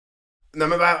Nej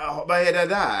men vad är det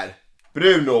där?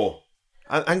 Bruno!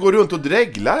 Han går runt och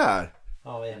dreglar här.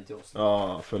 Ja, vi är hem till oss.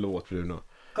 Ja, förlåt Bruno.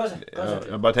 Kanske.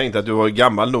 Jag bara tänkte att du var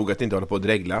gammal nog att inte hålla på att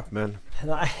dregla, men...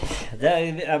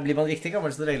 Nej, blir man riktigt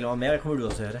gammel så dregler man mer, kommer du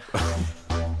også gjøre.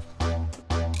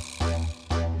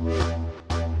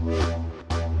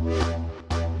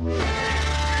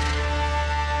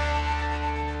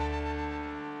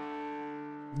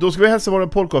 Då ska vi hälsa våra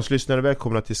podcastlyssnare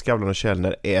välkomna till Skavlan och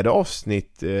Källner. Är det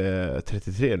avsnitt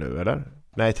 33 nu, eller?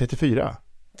 Nej, 34.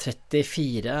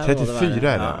 34 är det,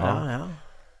 ja.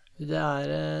 Det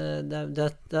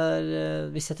er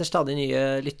vi setter stadig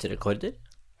nye lytterrekorder.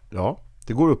 Ja,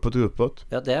 det går uppåt och uppåt.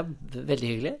 Ja, det er veldig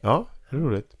hyggelig. Ja, det är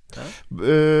roligt. Ja.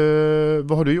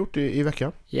 Vad har du gjort i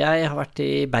veckan? Jeg har vært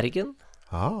i Bergen.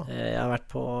 Jeg har vært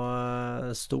på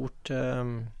stort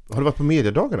Har du vært på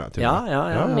mediedagarna? Ja.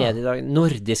 Mediedager,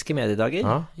 nordiske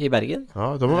mediedager i Bergen.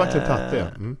 Ja, de har verkligen tatt det.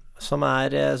 Som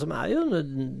er jo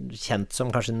kjent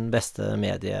som kanskje den beste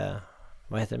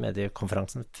hva heter det,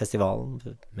 mediekonferansen, festivalen,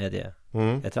 et eller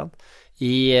annet,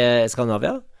 i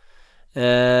Skandinavia.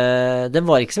 Den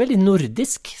var ikke så veldig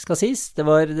nordisk, skal sies. Det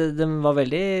var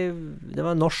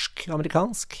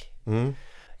norsk-amerikansk.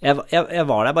 Jeg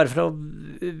var der bare for å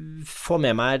få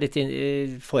med meg litt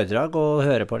foredrag og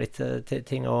høre på litt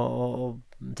ting og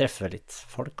treffe litt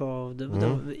folk.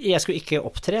 Jeg skulle ikke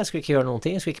opptre, jeg skulle ikke gjøre noen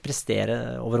ting, jeg skulle ikke prestere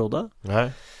overhodet.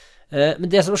 Men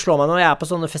det som slår meg når jeg er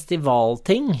på sånne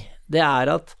festivalting, det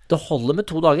er at det holder med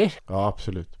 2 dager. Ja,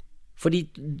 absolutt. Fordi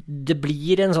det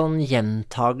blir en sånn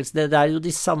gjentagelse. Det er jo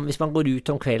de samme, hvis man går ut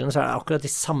om kvelden, så er det akkurat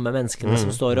de samme menneskene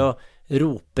som står og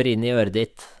roper inn i øret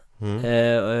ditt.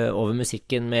 Over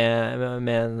musikken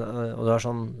og du har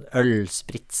sånn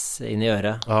ølsprits inn i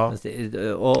øret. Og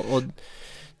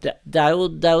det er jo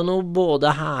noe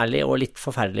både herlig og litt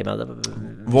forferdelig med det.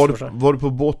 Var du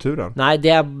på båtturen? Nei, det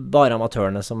er bare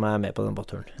amatørene som er med på den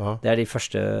båtturen. Det er de det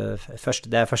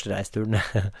er første reisturen.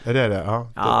 Er det?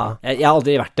 Ja. Jeg har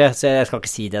aldri vært det, så jeg skal ikke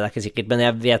si det, det er ikke sikkert. Men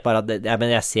jeg vet bare at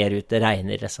jeg ser ut, det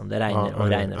regner liksom. Det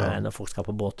regner, og folk skal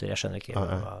på båttur, jeg skjønner ikke.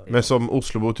 Men som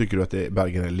Oslobo tycker du at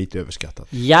Bergen er litt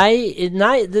overskattet?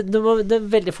 Nei, det er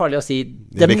veldig farlig å si.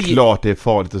 Det er klart det er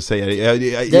farlig å si.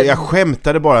 Jeg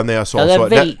skämtade bara när jag sa så.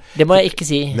 Det må jeg ikke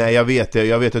si. Nej, jag vet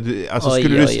att du, alltså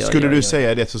skulle du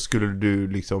säga det så skulle du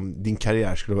liksom, din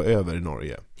karriär skulle vara över i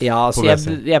Norge. Ja, så jeg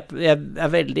er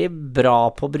veldig bra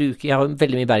på å bruke, jeg har en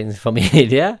veldig mye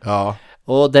bergensfamilie. Ja.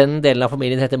 Og den delen av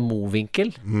familien heter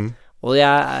Movinkel. Og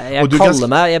jeg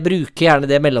bruker gjerne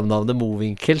det mellomnavnet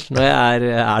Movinkel når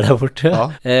jeg er der borte.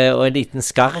 Og en liten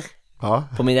skarr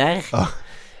på min R.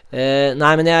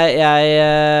 Nei, men jeg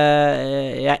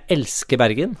elsker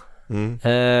Bergen.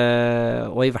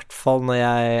 Og i hvert fall når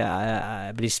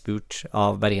jeg blir spurt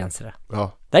av bergensere.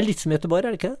 Det er litt som Göteborg,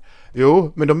 er det ikke det?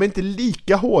 Jo, men de är inte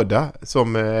lika hårda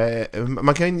som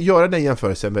man kan göra den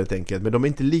jämförelsen väldigt enkelt, men de är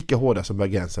inte lika hårda som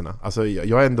bergenserna. Alltså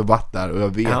jag har ändå varit där och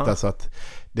jag vet alltså att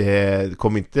det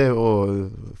kommer inte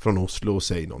från Oslo å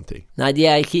si någonting. Nei, de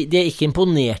er ikke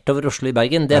imponert over Oslo i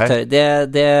Bergen. Det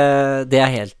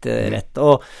er helt rett.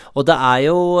 Og det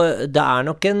er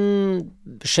nok en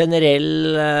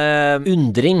generell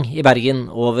undring i Bergen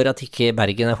over at ikke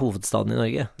Bergen er hovedstaden i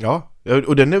Norge. Ja,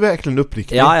 och den är verkligen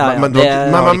uppriktig. Man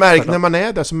märker när man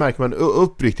är där, så märker man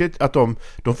uppriktigt att de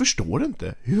förstår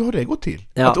inte. Hur har det gått till?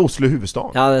 Att Oslo är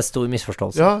huvudstaden. Ja, det är en stor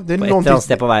missförståelse. Det är på ett eller annat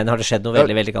sted på vägen har det skett något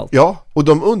väldigt, väldigt kallt. Ja, och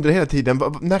de undrar hela tiden,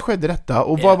 när skedde detta?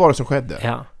 Och vad var det som skedde?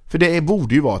 Ja. För det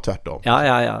borde ju vara tvärtom.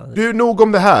 Ja. Du, nog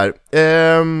om det här.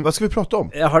 Vad ska vi prata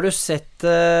om? Har du sett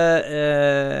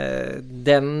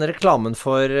den reklamen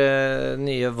for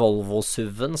nye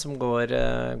Volvo-SUV-en som går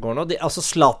nå? Altså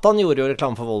Zlatan gjorde jo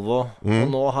reklame for Volvo, og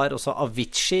nå har også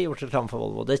Avicii gjort reklame for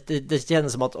Volvo. Det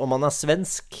kjennes som at om man er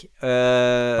svensk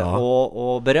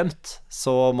og berømt,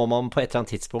 så må man på et eller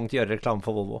annet tidspunkt gjøre reklame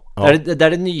for Volvo. Det er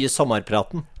det nye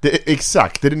sommerpraten.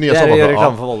 Exakt, det er det nye sommerpraten. Det er å gjøre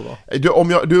reklame for Volvo.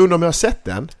 Du undrar om jeg har sett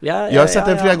den? Jag har sett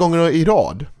den flera gånger i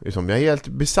rad. Liksom, jag är helt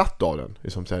besatt av den.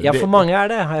 Liksom, så här. Ja, för många är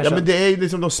det. Ja, men det är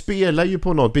liksom, de spelar ju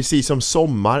på något, precis som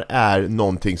Sommar är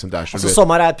någonting sånt där. Alltså,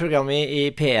 Sommar är ett program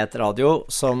i P1 Radio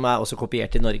som är också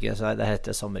kopierat i Norge, så det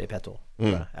heter Sommar i P2.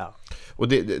 Ja. Och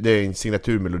det är en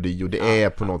signaturmelodi och det är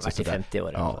på något sätt 50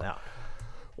 år. Ja.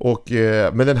 Och,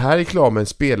 men den här reklamen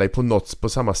spelar ju på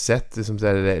samma sätt liksom, så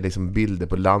här, liksom bilder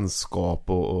på landskap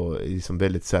och liksom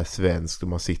väldigt så här svenskt, och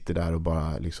man sitter där och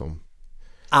bara liksom.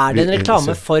 Er det en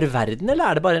reklame for verden, eller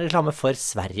er det bare en reklame for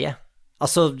Sverige?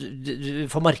 Altså,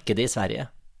 for markedet i Sverige?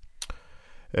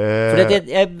 For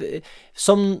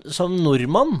som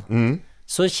nordmann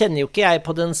så kjenner jo ikke jeg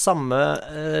på den samme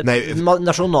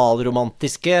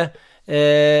nasjonalromantiske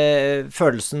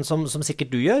følelsen som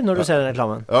sikkert du gjør når du ser den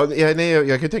reklamen. Ja,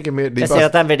 jeg kan tenke meg jeg ser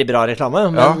at det er en veldig bra reklame,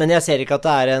 men jeg ser ikke at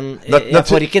det er en jeg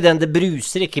får ikke den, det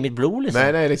bruser ikke i mitt blod liksom.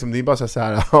 Nej, liksom, det er bare så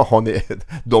här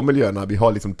de miljøene, vi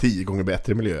har liksom 10 ganger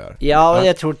bedre miljøer. Ja, og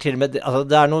jeg tror til og med altså,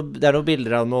 det er noen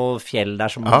bilder av noen fjell der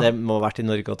som det må ha vært i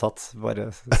Norge og tatt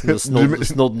bare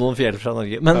snodd noen fjell fra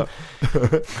Norge, men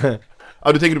Ja,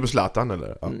 du tenker du på Zlatan,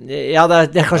 eller? Ja,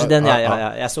 det er kanskje den,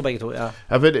 jeg så begge to, ja.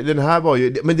 Ja, for den her var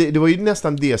jo, men det var jo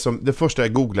nesten det som, det første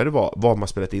jeg googlade var man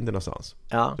spillet inn det någonstans.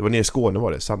 Ja. Det var nede i Skåne,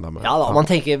 var det, Sandhamn. Ja, da, man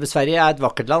tenker, Sverige er et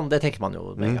vakkert land, det tenker man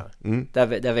jo med en gang.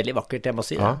 Det er veldig vakkert, jeg må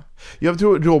si det. Jeg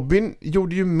tror Robin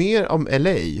gjorde jo mer om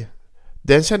LA.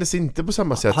 Den kjennes ikke på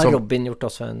samme sett som... Har Robin gjort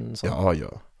også en sånn? Ja.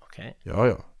 Okay.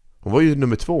 Ja. Hun var jo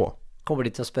nummer 2. Kommer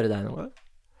de til å spørre deg noen gang?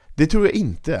 Det tror jeg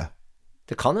ikke.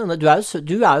 Det kan hende. Du er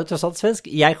jo tross alt svensk.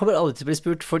 Jeg kommer aldri til å bli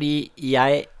spurt fordi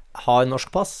jeg har norsk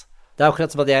pass. Det er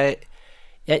akkurat som at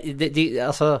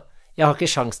altså, jeg har ikke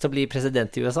sjans til å bli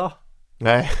president i USA.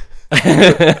 Nei.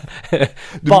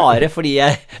 Bare fordi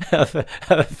jeg er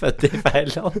født i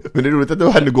feil land. Men det er roligt at du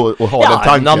heller går og har den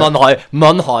tanken.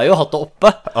 Man har jo hatt det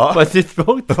oppe på et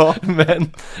tidspunkt.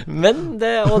 Men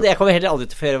det, og jeg kommer heller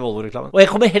aldri til å få gjøre Volvo-reklamen. Og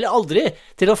jeg kommer heller aldri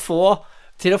til å få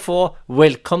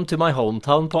Welcome to my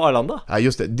hometown på Arlanda. Ja,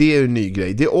 just det. Det är en ny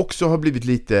grej. Det också har blivit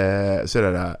lite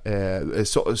sådär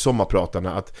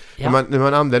sommarpratarna att när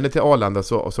man anländer till Arlanda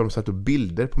så har de satt upp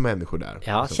bilder på människor där.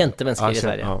 Ja, kjente mennesker i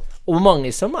Sverige. Ja. Og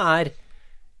mange som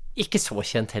ikke så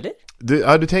kjent heller.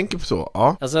 Du tenker på så,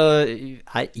 ja. Altså,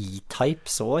 er E-Type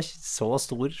så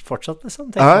stor fortsatt, liksom?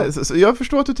 Så jeg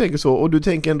forstår at du tenker så, og du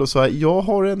tenker ändå så här, jeg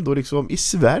har ändå liksom i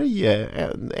Sverige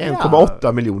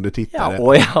 1,8 miljoner tittare. Ja,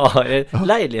 og jeg har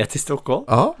leilighet i Stockholm.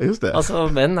 Ja, just det. Altså,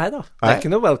 men nei da. Det er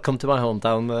ikke noe welcome to my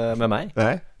hometown med meg.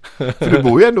 Nei, for du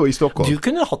bor jo ändå i Stockholm. Du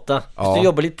kunne hatt det. Hvis du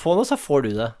jobber litt på nå, så får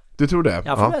du det. Du tror det?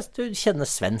 Ja, for du kjenner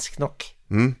svensk nok.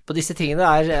 På disse tingene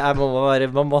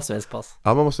man må ha svensk pass.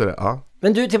 Ja, man måste det, ja.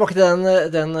 Men du, tilbake til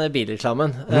den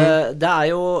bilreklamen. Det er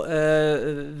jo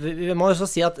vi må jo så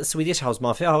si at Swedish House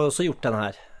Mafia har jo også gjort den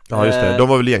her. Ja, just det. De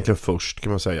var vel egentlig først,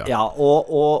 kan man si. Ja,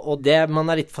 og det man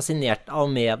er litt fascinert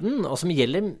av med den, og som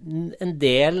gjelder en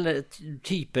del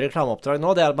typer reklameoppdrag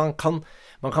nå, det er at man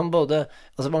kan både,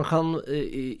 altså man kan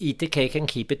eat the cake and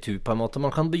keep it too på en måte.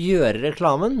 Man kan gjøre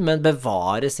reklamen, men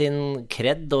bevare sin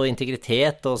kredd og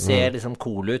integritet og se liksom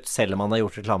cool ut selv om man har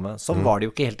gjort reklame. Sånn var det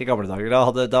jo ikke helt i gamle dager.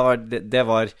 Det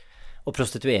var å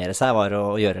prostituere seg var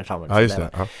å gjøre reklame. Ja, just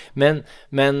det. Ja.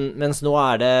 Mens nå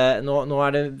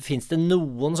finnes det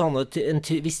noen sånne, en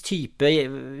viss type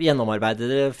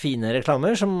gjennomarbeidede fine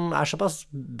reklamer som er såpass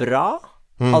bra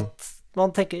at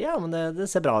man tenker, ja, men det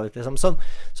ser bra ut liksom.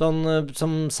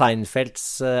 Som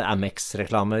Seinfelds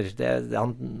Amex-reklamer.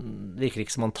 Han virker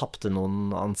ikke som han tappte noen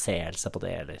anseelse på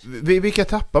det, eller? Hvilke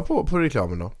tapper på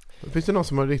reklamen da? Finns det noen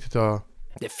som har riktig å...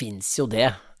 Det finnes jo det.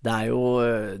 Det er jo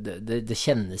det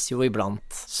kjennes jo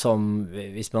iblant som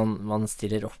hvis man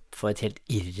stiller opp for et helt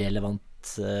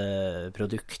irrelevant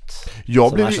produkt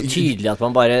som er så tydelig at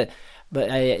man bare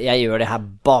jeg gjør det her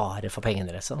bare for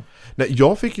pengene liksom. Nej,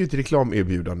 jag fick ju ett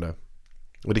reklamerbjudande.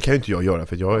 Och det kan ju inte jag göra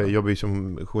för jag jobbar ju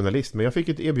som journalist, men jag fick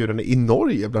ett erbjudande i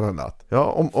Norge bland annat. Ja,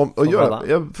 om att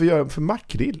göra för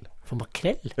makrill. För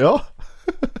makrell? Ja.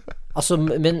 Alltså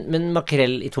men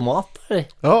makrell i tomat eller?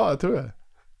 Ja, jag tror det.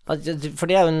 For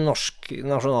det er jo en norsk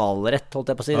nasjonalrett, holdt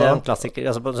jeg på å si. Det er en klassiker,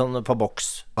 altså på boks.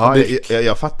 Ja,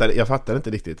 jeg fattar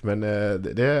ikke riktig, men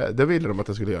det ville de at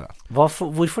jeg skulle gjøre.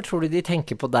 Hvorfor tror du de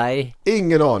tenker på deg?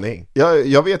 Ingen aning.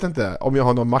 Jeg vet ikke om jeg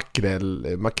har noen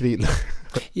makrill.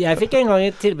 Jeg fikk en gang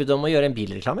et tilbud om å gjøre en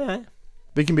bilreklame, jeg.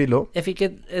 Hvilken bil da? Jeg fikk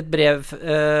et brev,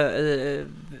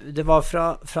 det var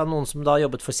fra noen som da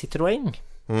jobbet for Citroën.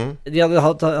 De hadde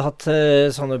hatt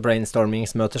sånne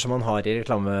brainstormingsmøter som man har i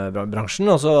reklamebransjen,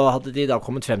 og så hadde de da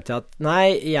kommet frem til at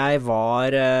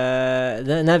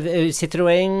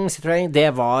Citroën, det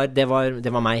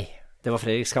var meg. Det var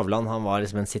Fredrik Skavlan, han var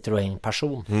liksom en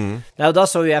Citroën-person. Ja, og da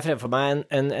så jeg fremfor meg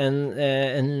en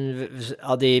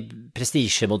av de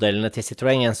prestisjemodellene til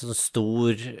Citroën, en sånn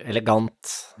stor, elegant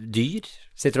dyr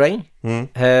Citroën,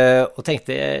 og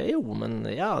tenkte, jo, men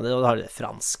ja, det har det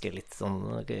franske litt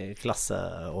sånn klasse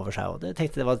over seg, og det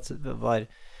tenkte det var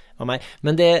meg.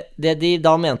 Men det de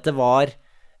da mente var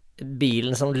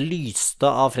bilen som lyste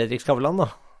av Fredrik Skavlan da.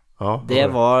 Ja, det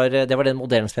var den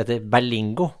modellen som heter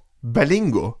Berlingo.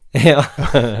 Berlingo? Ja.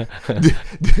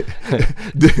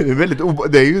 det är väldigt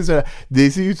det är ju så här,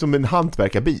 det ser ut som en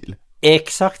hantverkarbil.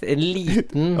 Exakt, en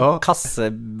liten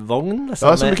kassevogn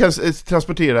som du kan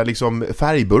transportera liksom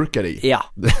färgburkar i. Ja.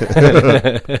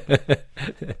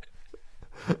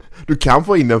 Du kan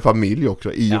få in en familj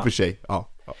också i och för sig. Ja.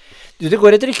 Det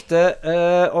går et rykte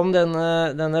om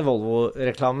denne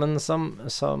Volvo-reklamen som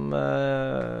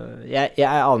jeg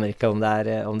aner ikke om det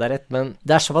er rett, men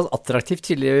det er såpass attraktivt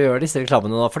tydelig å gjøre disse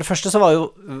reklamene nå. For det første så var jo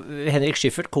Henrik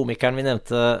Schyffert, komikeren vi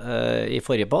nevnte i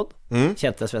forrige podd,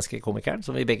 kjente svenske komikeren,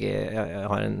 som vi begge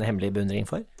har en hemmelig beundring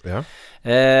for. Ja.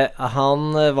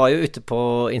 Han var jo ute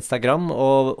på Instagram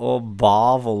og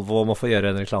ba Volvo om å få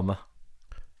gjøre en reklame.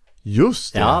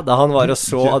 Just det. Ja, da han var og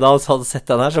så, da han hadde sett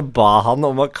den her, så ba han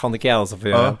om kan ikke jeg også få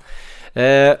gjøre den.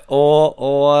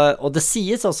 Og det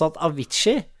sies også at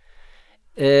Avicii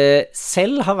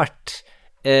selv har vært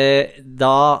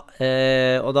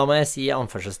og da må jeg si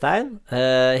anførselstegn,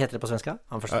 heter det på svenska?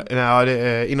 Ja,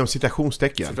 det innom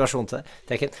citationstecken.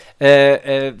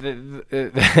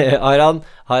 Har han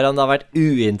da vært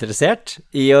uinteressert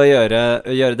i å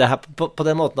gjøre det her på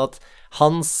den måten at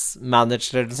hans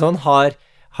manager eller sånn har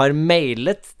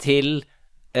mailet til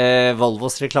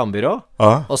Volvos reklamebyrå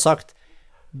og sagt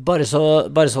bare så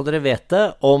dere vet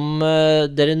det, om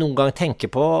dere noen gang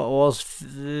tenker på å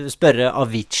spørre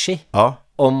Avicii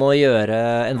om å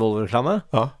gjøre en Volvo-reklame,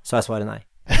 så er svaret nei.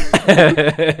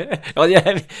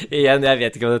 Jeg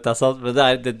vet ikke om dette er sant, men det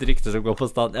er et rykte som går på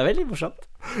stand. Det er veldig morsomt.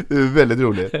 Veldig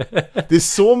rolig. Det er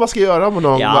så man skal gjøre med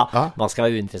noen. Ja, man skal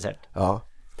være uinteressert. Ja.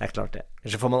 Det er klart det.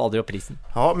 Ellers får man aldri opp prisen.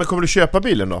 Ja, men kommer du kjøpe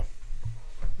bilen da?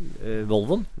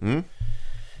 Volvoen?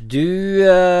 Du,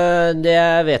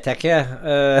 det vet jeg ikke.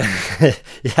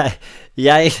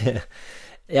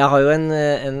 Jeg har jo en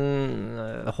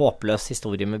håpløs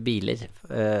historie med biler,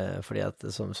 fordi at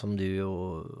som du jo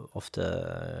ofte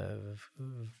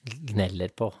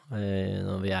gneller på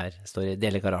når vi står i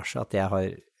deler garasje, at jeg har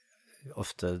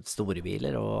ofte store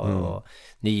biler og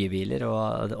nye biler,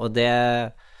 og det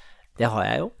har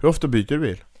jeg jo. Hvor ofte bytter du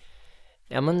bil?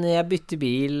 Ja, men jeg bytter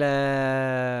bil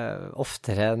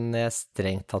oftere enn jeg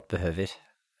strengt tatt behøver.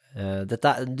 Det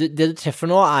du treffer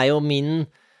nå er jo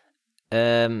min,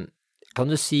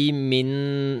 kan du si min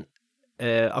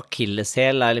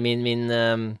akilleshæl, eller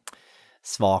min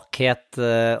svakhet,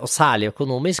 og særlig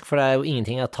økonomisk, for det er jo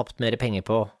ingenting jeg har tapt mer penger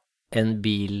på enn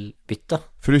bilbytte.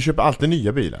 For du kjøper alltid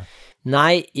nye biler?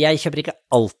 Nei, jeg kjøper ikke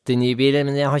alltid nye biler,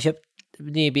 men jeg har kjøpt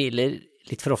nye biler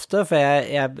litt for ofte, for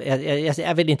jeg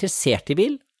er veldig interessert i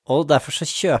bil, og derfor så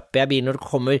kjøper jeg bil når det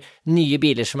kommer nye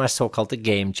biler som er såkalte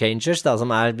game changers, da, som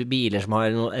er biler som har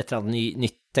et eller annet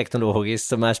nytt teknologisk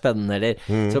som er spennende, eller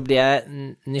så blir jeg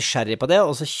nysgjerrig på det,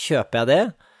 og så kjøper jeg det,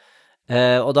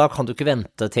 og da kan du ikke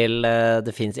vente til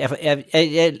det finnes.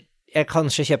 Jeg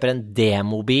kanskje kjøper en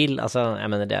demobil, altså, jeg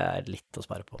mener det er litt å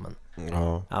spare på, men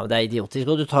ja, det er idiotisk,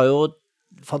 og du tar jo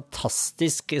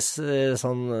fantastisk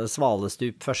sånn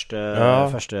svalestup første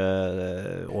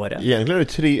året. Egentlig er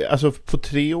det altså på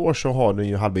 3 år så har den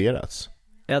jo halverats.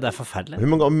 Ja, det er forferdelig.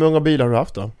 Hvor mange biler har du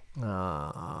haft da?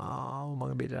 Ja, hvor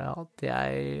mange biler har jeg hatt?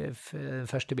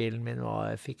 Første bilen min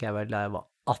fikk jeg vel da jeg var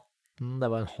 18,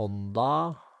 det var en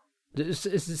Honda. Du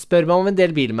spør meg om en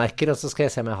del bilmerker, og så skal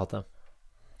jeg se om jeg har hatt dem.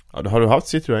 Ja, har du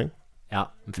hatt Citroën? Ja,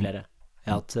 flere.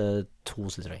 Jeg har hatt 2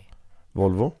 Citroën.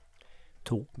 Volvo?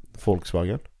 2.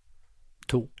 Volkswagen?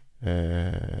 2.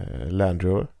 Land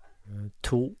Rover?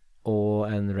 2 og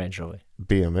en Range Rover.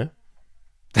 BMW?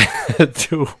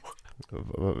 2.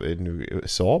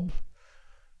 Saab?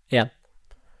 1.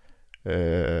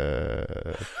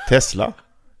 Tesla?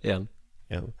 1.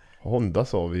 Honda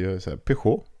sa vi jo.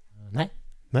 Peugeot? Nei,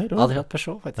 aldri hatt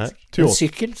Peugeot faktisk. En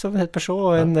sykkel som het Peugeot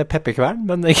og en pepperkvern,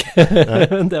 men ikke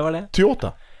det var det.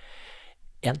 Toyota?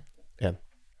 1.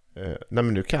 Nej,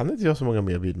 men du kan inte göra så många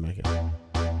mer bilmärken.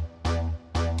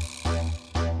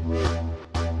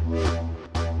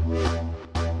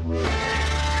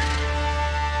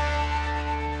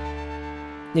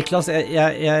 Niklas,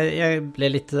 jeg ble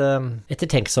litt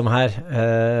ettertenksom her.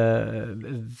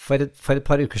 For et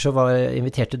par uker så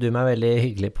inviterte du meg veldig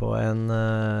hyggelig på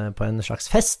en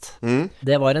slags fest.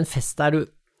 Det var en fest der du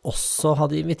også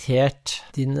hadde invitert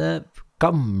dine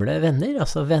gamle venner,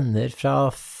 altså venner fra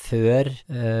før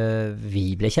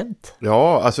vi ble kjent.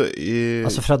 Ja, altså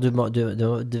fra du var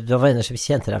venner som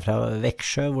kjente deg fra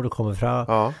Växjö, hvor du kommer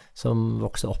fra, som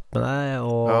vokste opp med deg,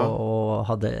 og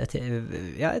hadde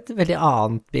et veldig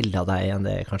annet bilde av deg enn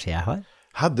det kanskje jeg har.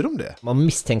 Hadde de det? Man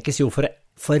mistenkes jo for å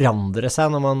forandre seg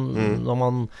når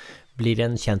man blir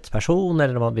en kjent person,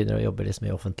 eller når man begynner å jobbe liksom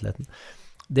i offentligheten.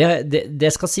 Det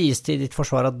skal sies til ditt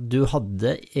forsvar at du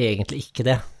hadde egentlig ikke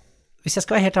det. Hvis jeg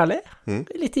skal være helt ærlig,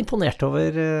 litt imponert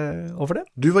over det.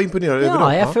 Du var imponert over det?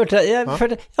 Ja, jeg følte, ja,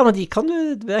 men det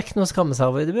er ikke noe å skamme seg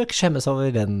over. Du bør ikke skjemmes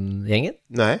over den gjengen.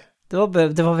 Nei,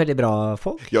 det var väldigt bra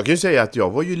folk. Jag kan ju säga att jag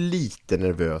var ju lite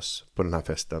nervös på den här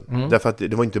festen. Därför att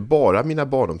det var inte bara mina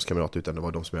barndomskamrater utan det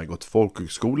var de som jag gått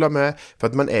folkhögskola med. För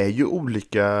att man är ju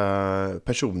olika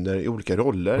personer i olika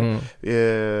roller.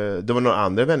 Det var några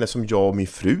andra vänner som jag och min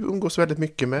fru umgås väldigt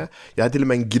mycket med. Jag hade till och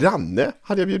med en granne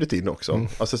hade jag bjudit in också.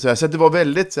 Alltså, så det var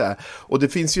väldigt så här. Och det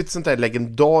finns ju ett sånt där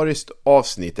legendariskt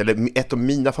avsnitt, eller ett av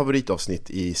mina favoritavsnitt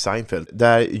i Seinfeld,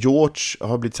 där George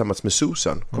har blivit tillsammans med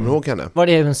Susan. Kommer du ihåg henne? Var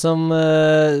det hon som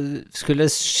skulle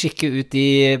skicka ut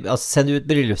sända ut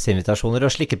bröllopsinvitationer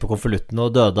och slicka på konvolutten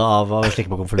och döda av att slicka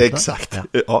på konvolutten? Exakt,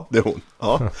 ja det är hon.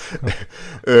 Ja.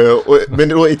 Men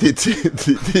då i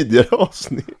tidigare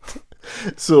avsnitt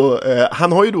så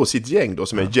han har ju då sitt gäng då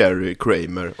som är Jerry,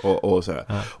 Kramer och så här.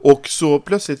 Och så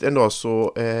plötsligt en dag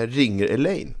så ringer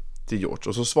Elaine till George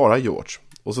och så svarar George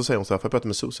och så säger hon så här: får jag prata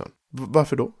med Susan?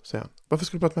 Varför då? Säger han. Varför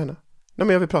ska du prata med henne? Nej,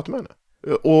 men jag vill prata med henne.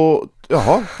 Och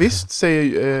jaha, visst,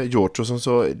 säger George, och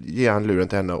så ger han luren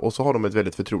till henne och så har de ett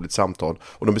väldigt förtroligt samtal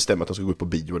och de bestämmer att de ska gå upp på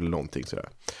bio eller någonting sådär.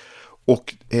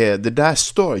 Och det där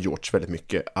stör George väldigt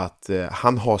mycket, att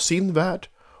han har sin värld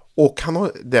och han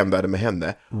har den världen med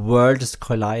henne. Worlds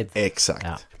collide. Exakt.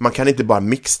 Ja. Man kan inte bara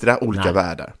mixtra olika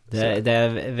världar. Det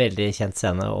är väldigt känt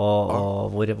scen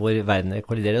och hvor världen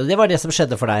kolliderar. Och det var det som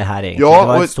skedde för dig här egentligen. Ja,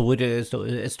 det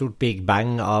var ett stort big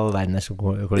bang av världen som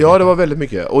kolliderade. Ja, det var väldigt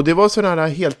mycket. Och det var sådana här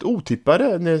helt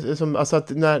otippade, alltså att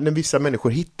när vissa människor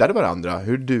hittade varandra,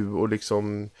 hur du och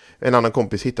liksom en annan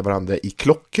kompis hittade varandra i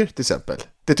klockor till exempel.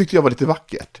 Det tyckte jag var lite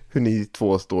vackert, hur ni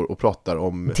två står och pratar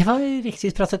om... Det var ju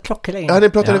riktigt pratat klockor länge. Ja, ni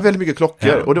pratade väldigt mycket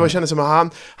klockor. Och det var kändes som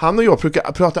att han och jag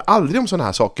pratar aldrig om sådana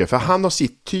här saker, för han har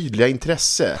sitt tydliga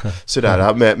intresse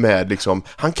sådär med liksom,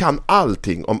 han kan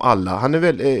allting om alla. Han är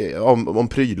väl om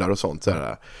prylar och sånt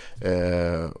sådär.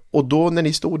 Och då när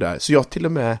ni stod där, så jag till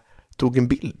och med tog en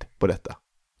bild på detta.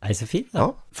 Det är så fint.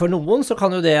 Ja. För någon så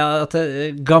kan ju det att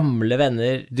gamla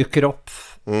vänner dyker upp.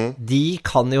 De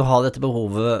kan ju ha detta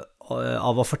behovet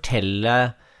av att fortälla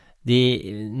de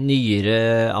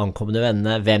nyere ankommande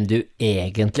vännerna vem du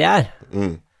egentligen är.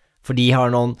 För de har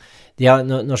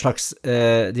någon slags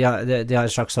de har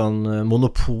ett slags sån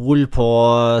monopol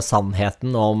på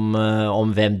sannheten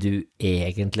om vem du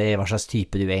egentligen, vad slags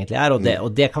typ du egentligen är,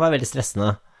 och det kan vara väldigt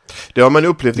stressande. Det har man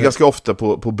upplevt ganska ofta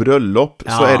på bröllop,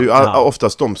 så är det ju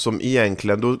oftast de som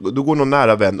egentligen, då går någon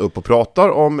nära vän upp och pratar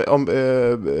om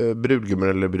brudgummen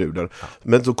eller bruden,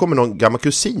 men så kommer någon gammal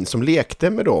kusin som lekte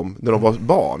med dem när de var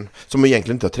barn, som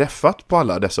egentligen inte har träffat på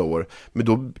alla dessa år, men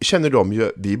då känner de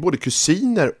ju, vi är både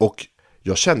kusiner och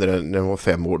jag känner det när jag var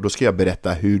 5 år, då ska jag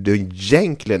berätta hur det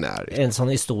egentligen är. En sån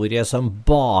historia som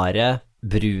bara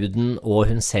bruden och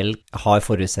hon själv har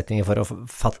förutsättningar för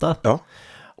att fatta. Ja.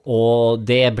 Och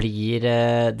det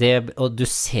blir och du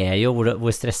ser ju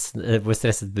hvor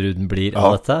stresset bruden blir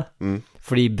av detta.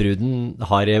 Fordi bruden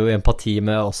har ju empati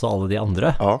med också alla de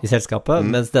andra i sällskapet,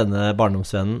 mens denne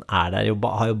barndomsvennen är där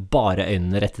har ju bara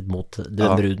ögonen rättat mot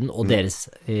den bruden och deras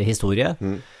historia.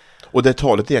 Och det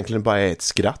talet egentligen bara är ett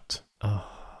skratt.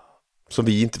 Som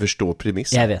vi inte förstår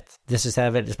premissen. Jag vet. Det syns jag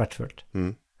är väldigt smärtfullt.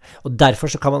 Och därför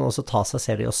så kan man också ta sig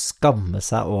selv och skamma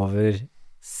sig över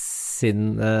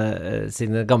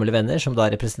sina gamla vänner som då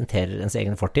representerar ens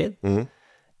egen fortid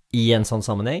i en sån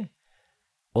sammanhang.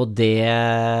 Och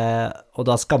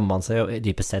då skammar man sig ju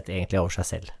djupast sett egentligen över sig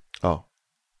själv. Ja.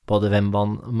 Både vem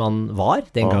man var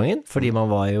den gången, fordi man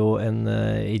var ju en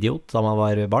idiot da man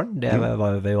var barn. Det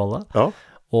var vi ju alla. Ja.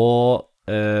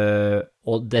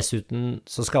 Och dessutom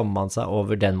så skammar man sig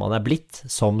över den man är blitt,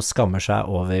 som skammar sig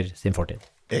över sin fortid.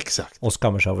 Exakt. Och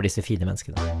skammar sig över dessa fina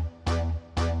människorna.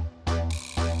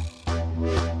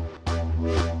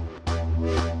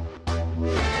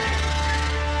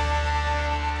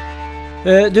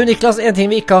 Du Niklas, en ting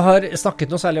vi inte har snackat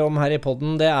något särskilt om här i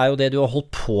podden, det är ju det du har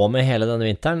hållit på med hela den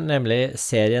vintern, nämligen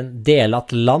serien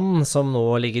Delat land som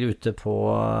nu ligger ute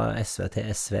på SVT,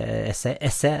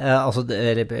 alltså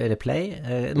Replay.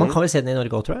 Man kan väl se den i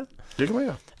Norge också, tror jag. Det kan man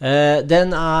göra. Det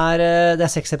är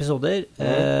 6 episoder.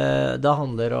 Det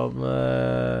handlar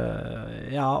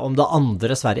om det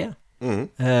andra Sverige.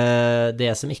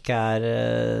 Det som inte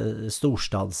är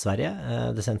storstads-Sverige,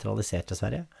 det centraliserade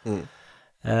Sverige.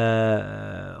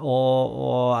 Och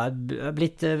har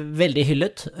blivit väldigt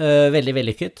hyllet, väldigt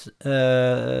vellykket,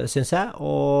 syns jag.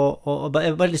 Och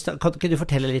bara kan du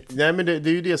fortälla lite? Nej, men det är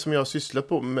ju det som jag har sysslat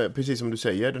på med, precis som du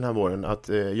säger, den här våren, att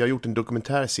jag har gjort en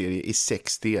dokumentärserie i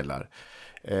 6 delar.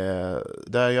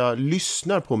 Där jag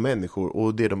lyssnar på människor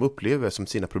och det de upplever som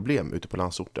sina problem ute på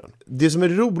landsorten. Det som är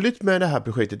roligt med det här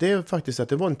projektet är faktiskt att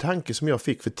det var en tanke som jag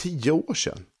fick för 10 år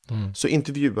sedan. Så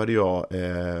intervjuade jag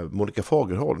Monica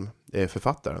Fagerholm,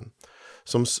 författaren,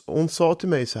 hon sa till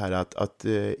mig så här att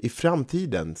i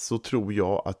framtiden så tror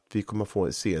jag att vi kommer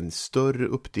få se en större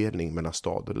uppdelning mellan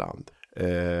stad och land.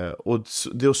 Och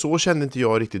så kände inte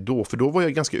jag riktigt då, för då var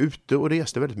jag ganska ute och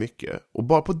reste väldigt mycket. Och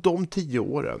bara på de 10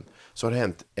 åren så har det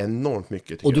hänt enormt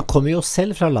mycket. Och du kommer ju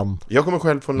själv från land. Jag kommer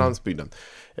själv från landsbygden.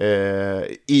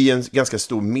 I en ganska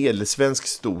stor medelsvensk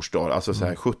storstad, alltså så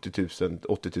här 70 000,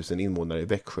 80 000 invånare i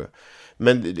Växjö.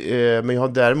 Men jag har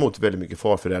däremot väldigt mycket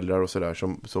farföräldrar och sådär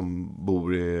som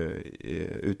bor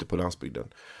ute på landsbygden.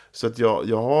 Så att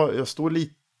jag står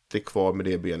lite kvar med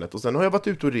det benet. Och sen har jag varit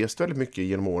ute och rest väldigt mycket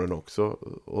genom åren också.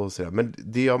 Och sådär. Men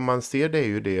det man ser, det är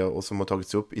ju det, och som har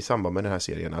tagits upp i samband med den här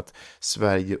serien, att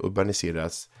Sverige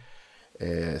urbaniseras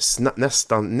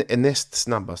näst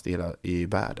snabbast i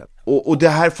världen. Och det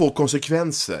här får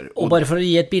konsekvenser. Och bara för att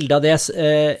ge ett bild av det,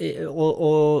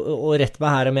 och rätt mig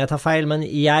här om jag tar fel,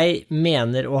 men jag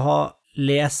menar att ha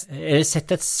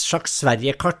sett ett slags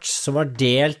Sverigekart som var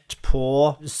delt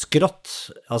på skrått,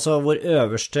 alltså vår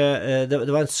överste,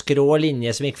 det var en skrå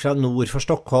linje som gick från nord för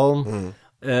Stockholm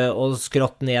och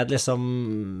skrått ned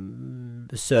liksom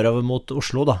sörover mot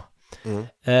Oslo då.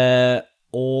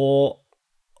 Och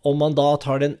om man då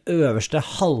tar den överste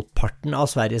halvparten av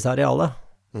Sveriges areal,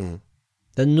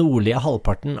 den nordliga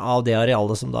halvparten av det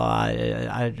arealet som då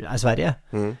är Sverige,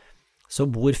 så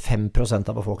bor 5%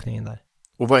 av befolkningen där.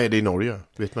 Och vad är det i Norge?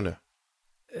 Vet man det?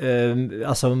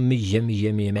 Alltså mycket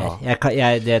mer.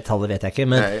 Ja. Det tallet vet jag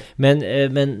inte, men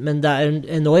det är en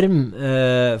enorm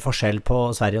forskjell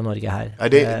på Sverige och Norge här. Ja,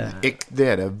 det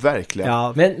är det verkligen.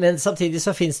 Ja, men samtidigt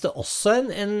så finns det också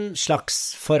en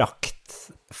slags förakt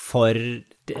för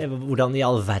hvordan i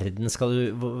all verden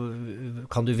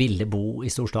kan du ville bo i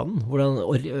storstaden? Hvordan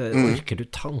orker du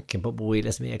tanken på att bo i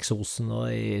liksom i exosen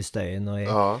och i støyen och i...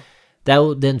 Ja.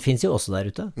 Den finns ju också där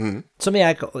ute. Som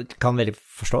jag kan väl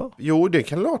förstå. Jo, det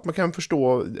kan klart man kan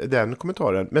förstå den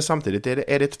kommentaren. Men samtidigt är det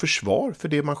ett försvar för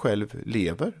det man själv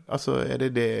lever. Alltså är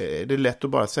det lätt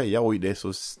att bara säga oj, det är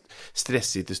så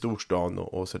stressigt i storstan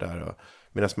och sådär.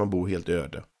 Medan man bor helt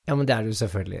öde. Ja, men det är det ju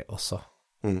selvfølgelig också.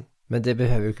 Men det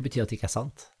behöver ju inte betyda att det inte är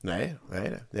sant. Nej,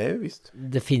 det är visst.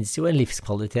 Det finns ju en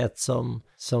livskvalitet som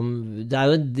det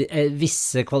är ju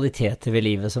vissa kvaliteter vid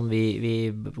livet som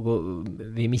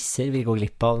vi missar, vi går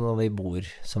glipp av när vi bor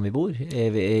som vi bor. Nu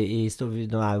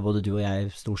är ju både du och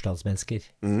jag storstadsmänniskor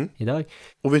idag.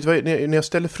 Och vet du vad, när jag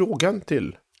ställer frågan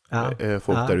till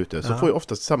folk där ute så får jag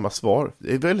oftast samma svar.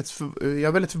 Jag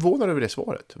är väldigt förvånad över det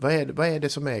svaret. Vad är det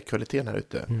som är kvaliteten här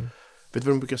ute? Vet du vad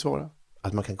de brukar svara?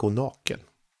 Att man kan gå naken.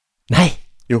 Nej!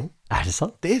 Jo. Är det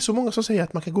sant? Det är så många som säger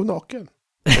att man kan gå naken.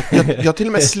 Jag har till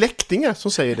och med släktingar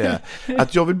som säger det.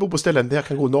 Att jag vill bo på ställen där jag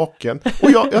kan gå naken.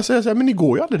 Och jag säger så här, men ni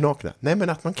går ju aldrig nakna. Nej, men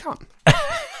att man kan.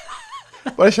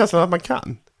 Vad är känslan att man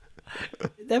kan?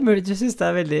 Det är möjligt, du syns det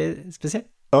är väldigt speciellt.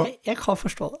 Ja. Jag kan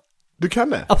förstå det. Du kan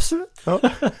det? Absolut. Ja.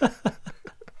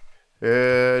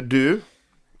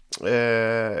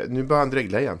 Nu börjar han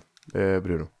dregla igen,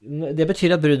 Bruno. Det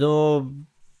betyder att Bruno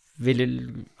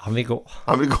han vill gå.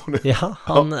 Han vill gå nu. Ja,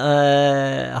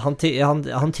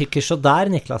 han tycker så där,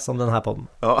 Niklas, om den här podden.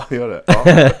 Ja, gör det. Ja.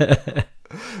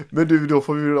 Men du, då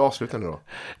får vi väl avsluta nu då.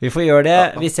 Vi får göra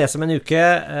det. Vi ses om en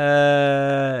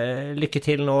uke. Lycka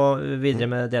till nu vidare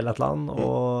med Delat land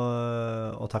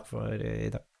och tack för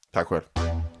idag. Tack själv.